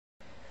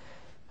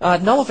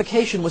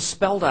Nullification was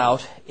spelled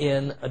out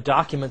in a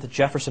document that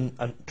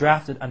Jefferson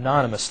drafted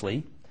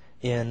anonymously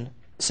in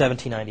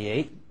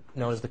 1798,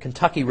 known as the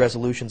Kentucky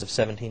Resolutions of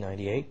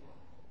 1798.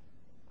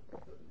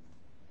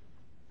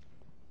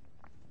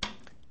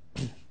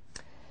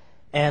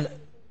 And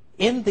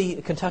in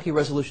the Kentucky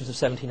Resolutions of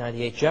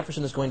 1798,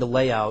 Jefferson is going to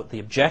lay out the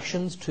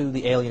objections to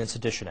the Alien and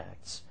Sedition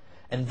Acts,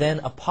 and then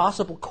a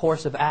possible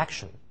course of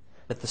action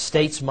that the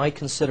states might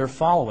consider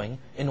following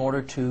in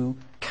order to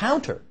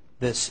counter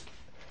this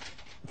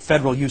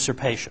federal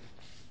usurpation.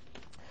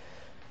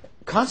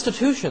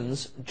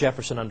 Constitutions,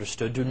 Jefferson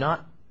understood, do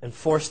not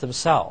enforce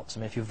themselves.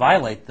 I mean, if you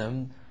violate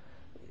them,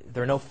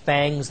 there are no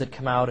fangs that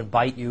come out and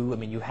bite you. I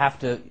mean, you have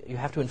to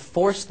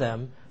enforce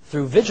them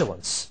through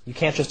vigilance. You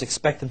can't just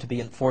expect them to be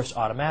enforced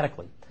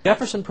automatically.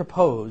 Jefferson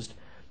proposed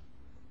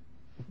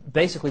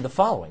basically the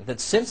following: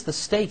 that since the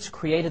states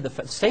created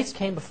the states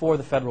came before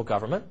the federal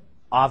government,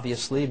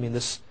 obviously, I mean,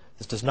 this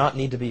does not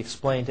need to be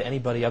explained to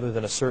anybody other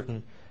than a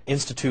certain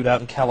institute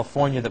out in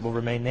California that will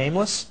remain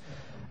nameless.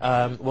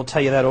 We'll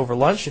tell you that over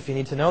lunch if you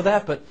need to know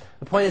that. But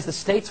the point is, the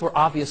states were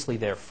obviously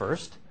there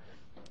first.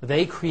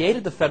 They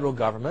created the federal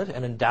government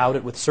and endowed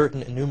it with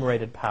certain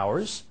enumerated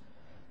powers.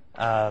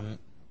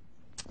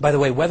 By the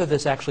way, whether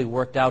this actually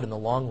worked out in the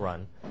long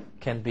run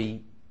can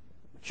be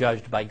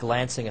judged by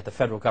glancing at the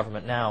federal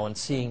government now and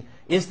seeing,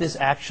 is this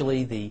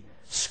actually the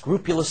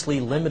scrupulously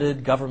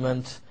limited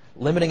government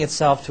limiting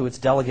itself to its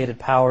delegated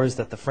powers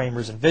that the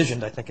framers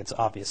envisioned? I think it's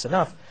obvious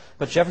enough.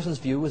 But Jefferson's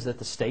view was that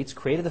the states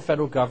created the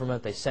federal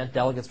government, they sent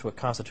delegates to a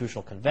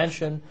constitutional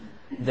convention,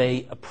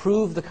 they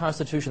approved the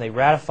Constitution, they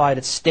ratified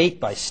it state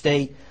by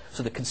state,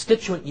 so the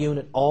constituent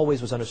unit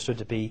always was understood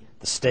to be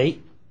the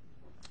state.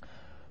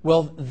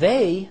 Well,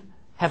 they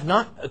have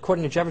not,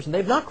 according to Jefferson,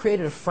 they've not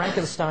created a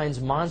Frankenstein's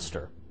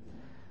monster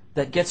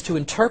that gets to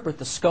interpret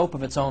the scope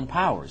of its own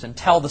powers and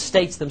tell the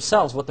states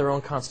themselves what their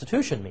own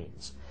Constitution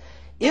means.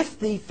 If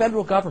the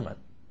federal government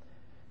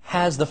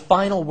has the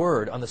final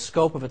word on the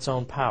scope of its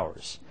own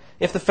powers,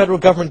 if the federal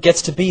government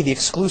gets to be the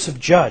exclusive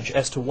judge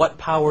as to what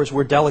powers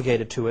were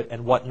delegated to it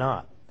and what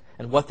not,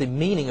 and what the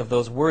meaning of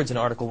those words in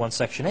Article 1,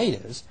 Section 8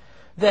 is,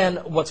 then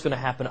what's going to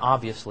happen,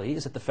 obviously,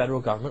 is that the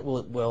federal government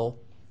will,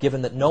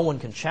 given that no one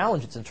can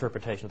challenge its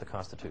interpretation of the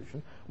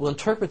Constitution, will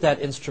interpret that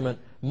instrument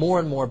more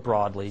and more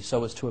broadly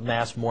so as to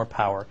amass more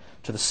power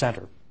to the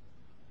center.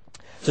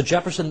 So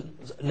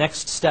Jefferson's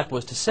next step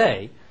was to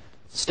say,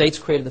 states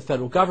created the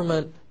federal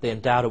government, they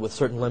endowed it with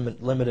certain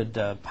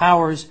limited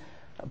powers,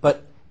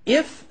 but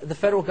if the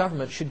federal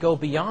government should go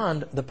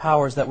beyond the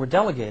powers that were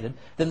delegated,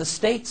 then the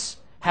states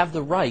have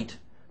the right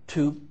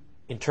to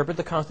interpret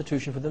the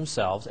Constitution for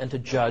themselves and to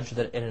judge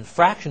that an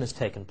infraction has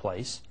taken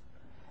place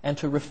and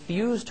to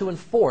refuse to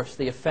enforce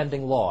the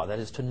offending law, that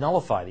is, to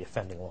nullify the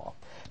offending law.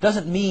 It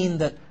doesn't mean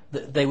that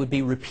they would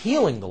be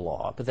repealing the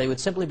law, but they would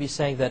simply be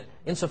saying that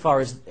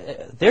insofar as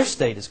their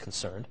state is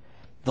concerned,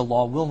 the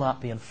law will not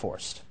be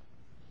enforced.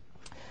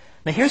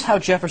 Now here's how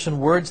Jefferson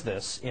words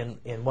this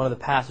in one of the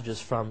passages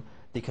from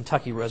the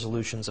Kentucky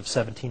Resolutions of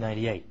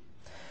 1798.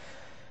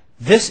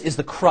 This is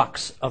the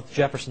crux of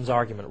Jefferson's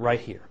argument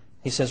right here.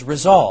 He says,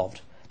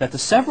 "Resolved that the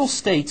several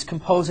states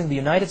composing the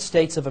United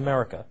States of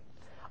America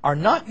are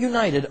not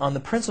united on the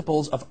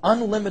principles of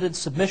unlimited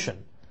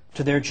submission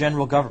to their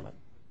general government,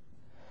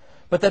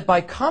 but that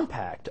by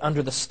compact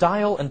under the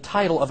style and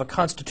title of a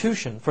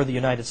Constitution for the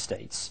United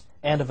States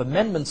and of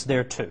amendments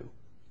thereto,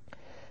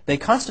 they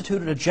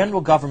constituted a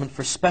general government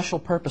for special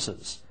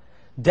purposes,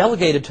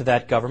 delegated to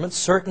that government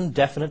certain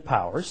definite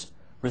powers,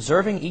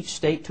 reserving each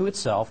state to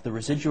itself the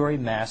residuary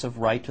mass of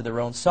right to their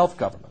own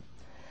self-government,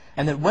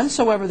 and that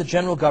whensoever the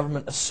general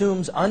government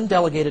assumes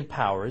undelegated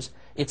powers,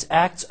 its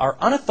acts are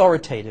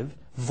unauthoritative,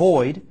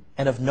 void,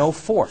 and of no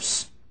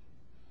force.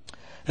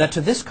 That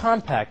to this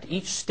compact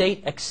each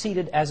state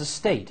acceded as a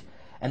state,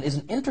 and is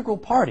an integral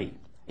party,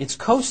 its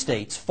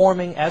co-states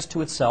forming as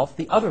to itself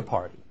the other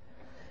party.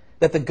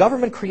 That the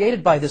government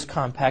created by this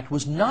compact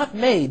was not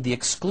made the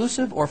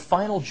exclusive or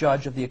final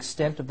judge of the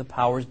extent of the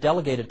powers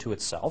delegated to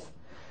itself,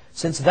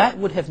 since that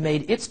would have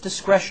made its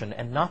discretion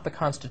and not the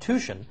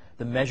Constitution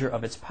the measure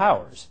of its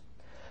powers,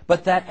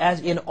 but that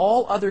as in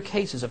all other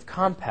cases of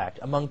compact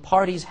among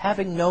parties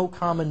having no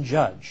common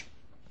judge,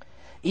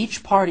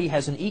 each party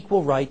has an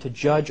equal right to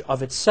judge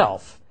of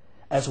itself,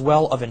 as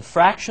well of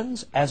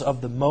infractions as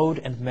of the mode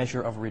and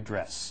measure of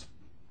redress."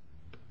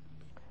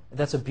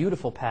 That's a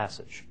beautiful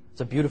passage.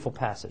 It's a beautiful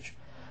passage.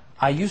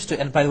 I used to,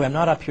 and by the way, I'm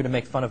not up here to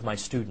make fun of my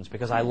students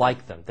because I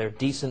like them. They're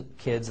decent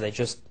kids. They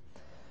just,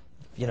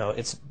 you know,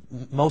 it's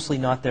mostly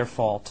not their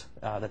fault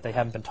that they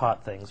haven't been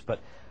taught things. But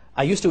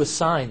I used to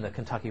assign the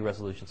Kentucky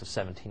Resolutions of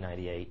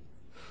 1798.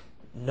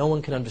 No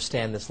one can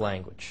understand this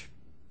language.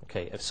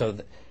 Okay, so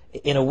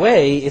in a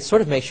way, it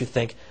sort of makes you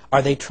think,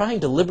 are they trying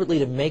deliberately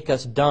to make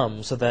us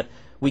dumb so that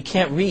we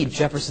can't read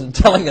Jefferson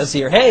telling us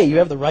here, hey, you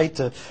have the right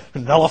to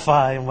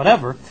nullify and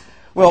whatever?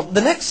 Well,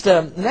 the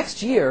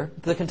next year,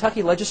 the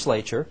Kentucky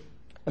legislature,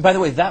 and by the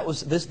way,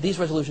 these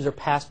resolutions are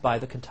passed by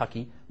the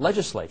Kentucky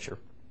legislature.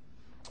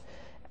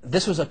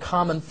 This was a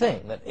common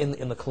thing that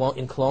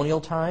in colonial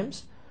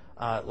times,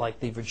 like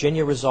the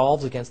Virginia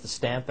resolves against the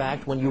Stamp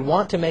Act, when you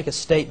want to make a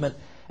statement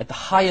at the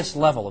highest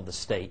level of the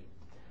state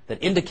that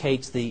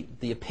indicates the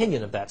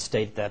opinion of that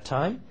state at that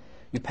time,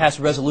 you pass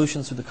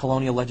resolutions through the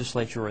colonial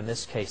legislature, or in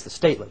this case, the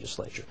state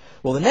legislature.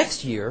 Well, the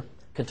next year,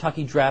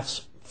 Kentucky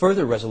drafts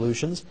further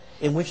resolutions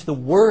in which the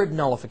word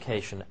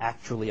nullification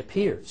actually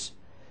appears.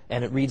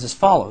 And it reads as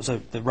follows,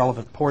 the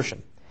relevant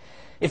portion.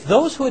 If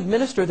those who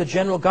administer the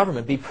general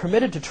government be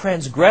permitted to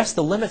transgress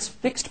the limits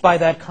fixed by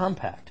that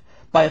compact,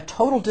 by a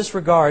total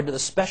disregard to the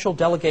special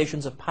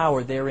delegations of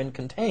power therein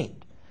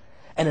contained,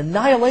 an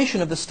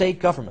annihilation of the state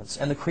governments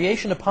and the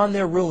creation upon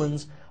their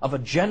ruins of a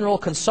general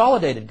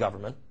consolidated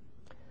government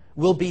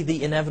will be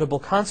the inevitable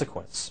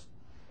consequence.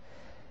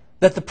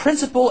 That the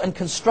principle and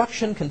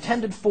construction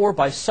contended for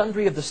by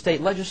sundry of the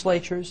state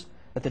legislatures,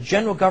 that the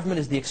general government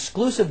is the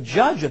exclusive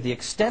judge of the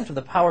extent of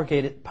the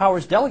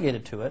powers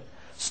delegated to it,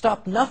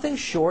 stop nothing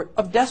short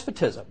of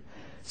despotism,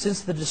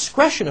 since the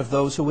discretion of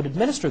those who would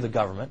administer the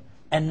government,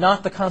 and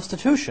not the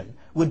Constitution,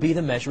 would be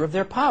the measure of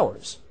their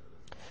powers.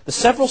 The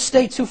several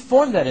states who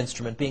form that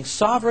instrument, being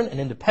sovereign and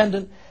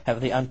independent,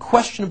 have the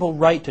unquestionable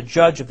right to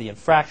judge of the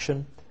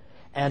infraction,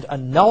 and a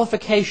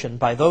nullification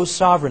by those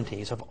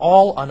sovereignties of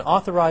all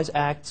unauthorized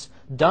acts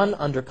done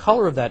under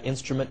color of that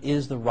instrument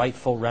is the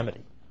rightful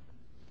remedy.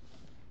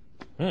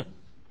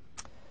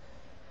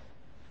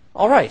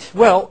 All right,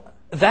 well,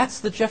 that's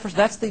the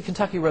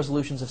Kentucky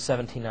resolutions of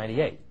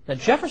 1798. Now,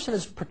 Jefferson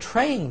is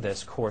portraying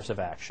this course of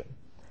action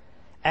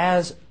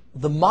as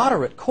the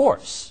moderate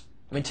course.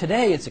 I mean,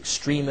 today it's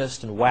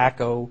extremist and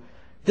wacko.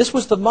 This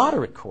was the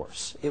moderate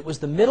course. It was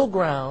the middle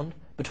ground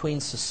between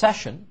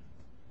secession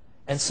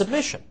and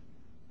submission.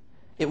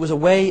 It was a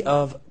way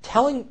of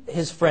telling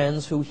his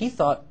friends, who he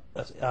thought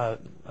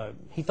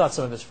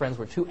some of his friends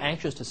were too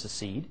anxious to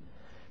secede,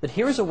 that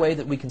here is a way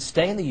that we can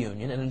stay in the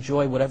Union and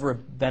enjoy whatever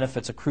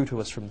benefits accrue to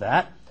us from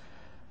that,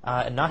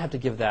 and not have to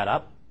give that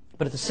up,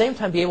 but at the same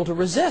time be able to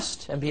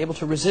resist, and be able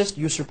to resist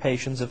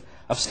usurpations of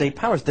state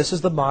powers. This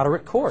is the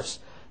moderate course.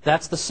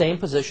 That's the same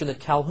position that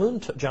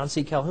John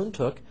C. Calhoun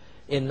took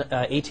in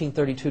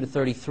 1832 to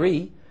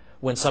 33,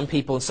 when some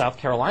people in South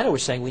Carolina were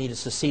saying we need to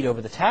secede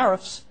over the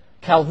tariffs.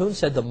 Calhoun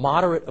said the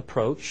moderate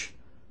approach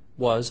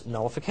was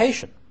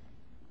nullification.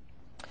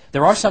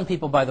 There are some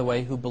people, by the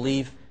way, who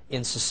believe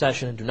in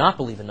secession and do not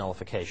believe in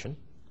nullification.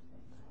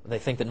 They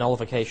think that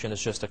nullification is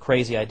just a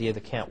crazy idea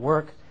that can't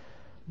work.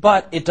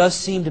 But it does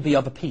seem to be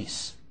of a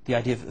piece. The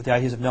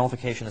ideas of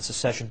nullification and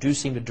secession do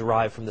seem to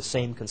derive from the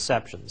same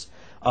conceptions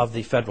of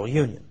the federal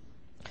union.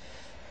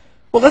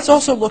 Well, let's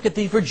also look at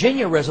the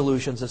Virginia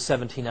resolutions of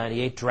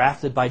 1798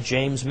 drafted by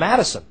James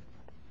Madison.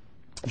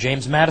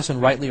 James Madison,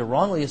 rightly or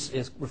wrongly,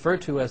 is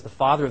referred to as the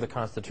father of the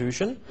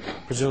Constitution.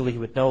 Presumably he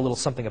would know a little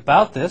something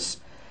about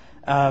this.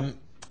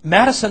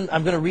 Madison,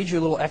 I'm going to read you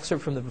a little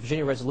excerpt from the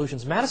Virginia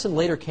resolutions. Madison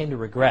later came to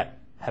regret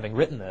having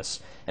written this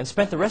and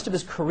spent the rest of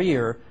his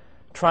career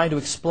trying to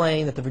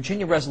explain that the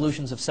Virginia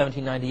resolutions of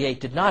 1798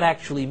 did not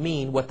actually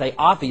mean what they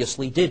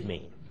obviously did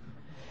mean.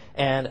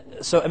 And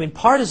so, I mean,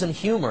 partisan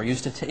humor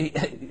used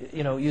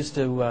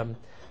to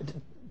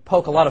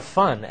poke a lot of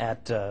fun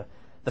at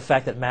the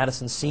fact that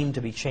Madison seemed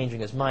to be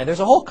changing his mind.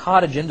 There's a whole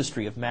cottage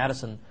industry of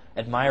Madison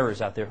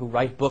admirers out there who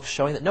write books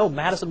showing that, no,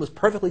 Madison was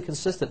perfectly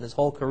consistent in his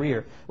whole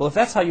career. Well, if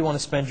that's how you want to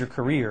spend your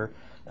career,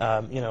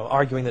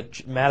 arguing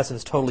that Madison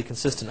is totally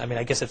consistent, I mean,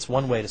 I guess it's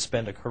one way to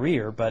spend a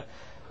career, but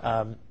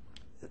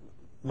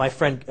my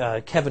friend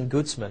Kevin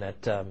Gutzman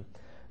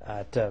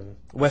at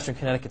Western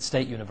Connecticut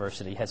State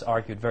University has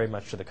argued very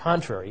much to the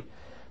contrary.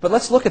 But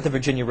let's look at the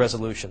Virginia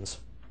resolutions.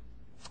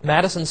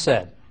 Madison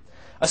said,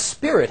 "A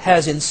spirit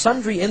has in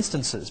sundry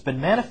instances been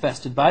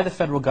manifested by the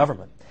federal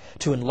government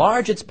to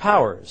enlarge its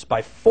powers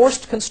by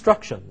forced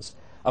constructions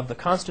of the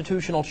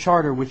constitutional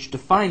charter which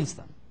defines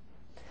them,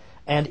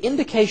 and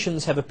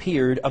indications have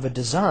appeared of a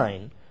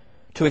design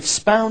to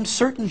expound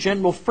certain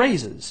general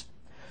phrases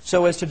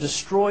so as to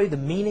destroy the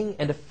meaning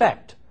and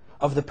effect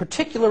of the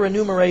particular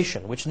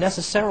enumeration which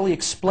necessarily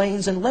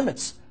explains and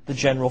limits the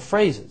general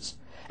phrases,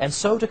 and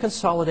so to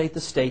consolidate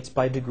the states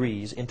by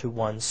degrees into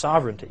one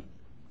sovereignty."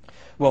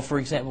 Well, for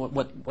example,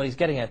 what he's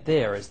getting at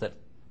there is that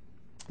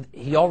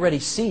he already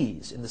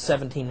sees in the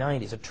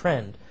 1790s a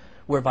trend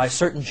whereby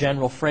certain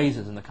general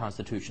phrases in the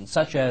Constitution,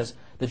 such as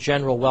the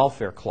General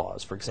Welfare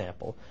Clause, for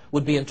example,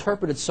 would be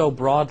interpreted so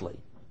broadly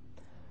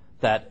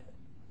that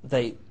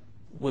the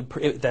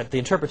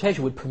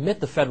interpretation would permit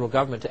the federal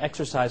government to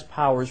exercise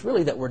powers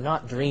really that were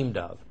not dreamed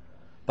of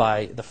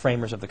by the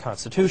framers of the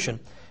Constitution.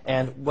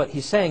 And what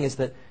he's saying is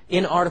that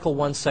in Article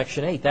 1,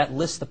 Section 8, that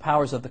lists the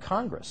powers of the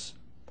Congress.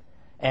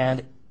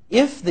 And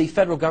if the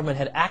federal government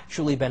had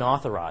actually been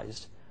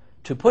authorized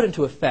to put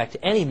into effect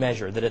any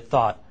measure that it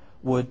thought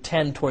would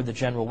tend toward the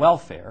general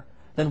welfare,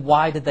 then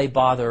why did they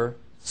bother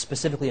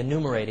specifically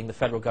enumerating the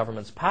federal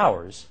government's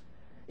powers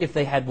if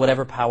they had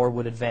whatever power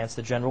would advance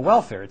the general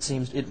welfare? It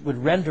seems it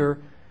would render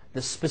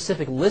the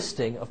specific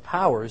listing of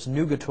powers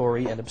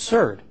nugatory and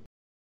absurd.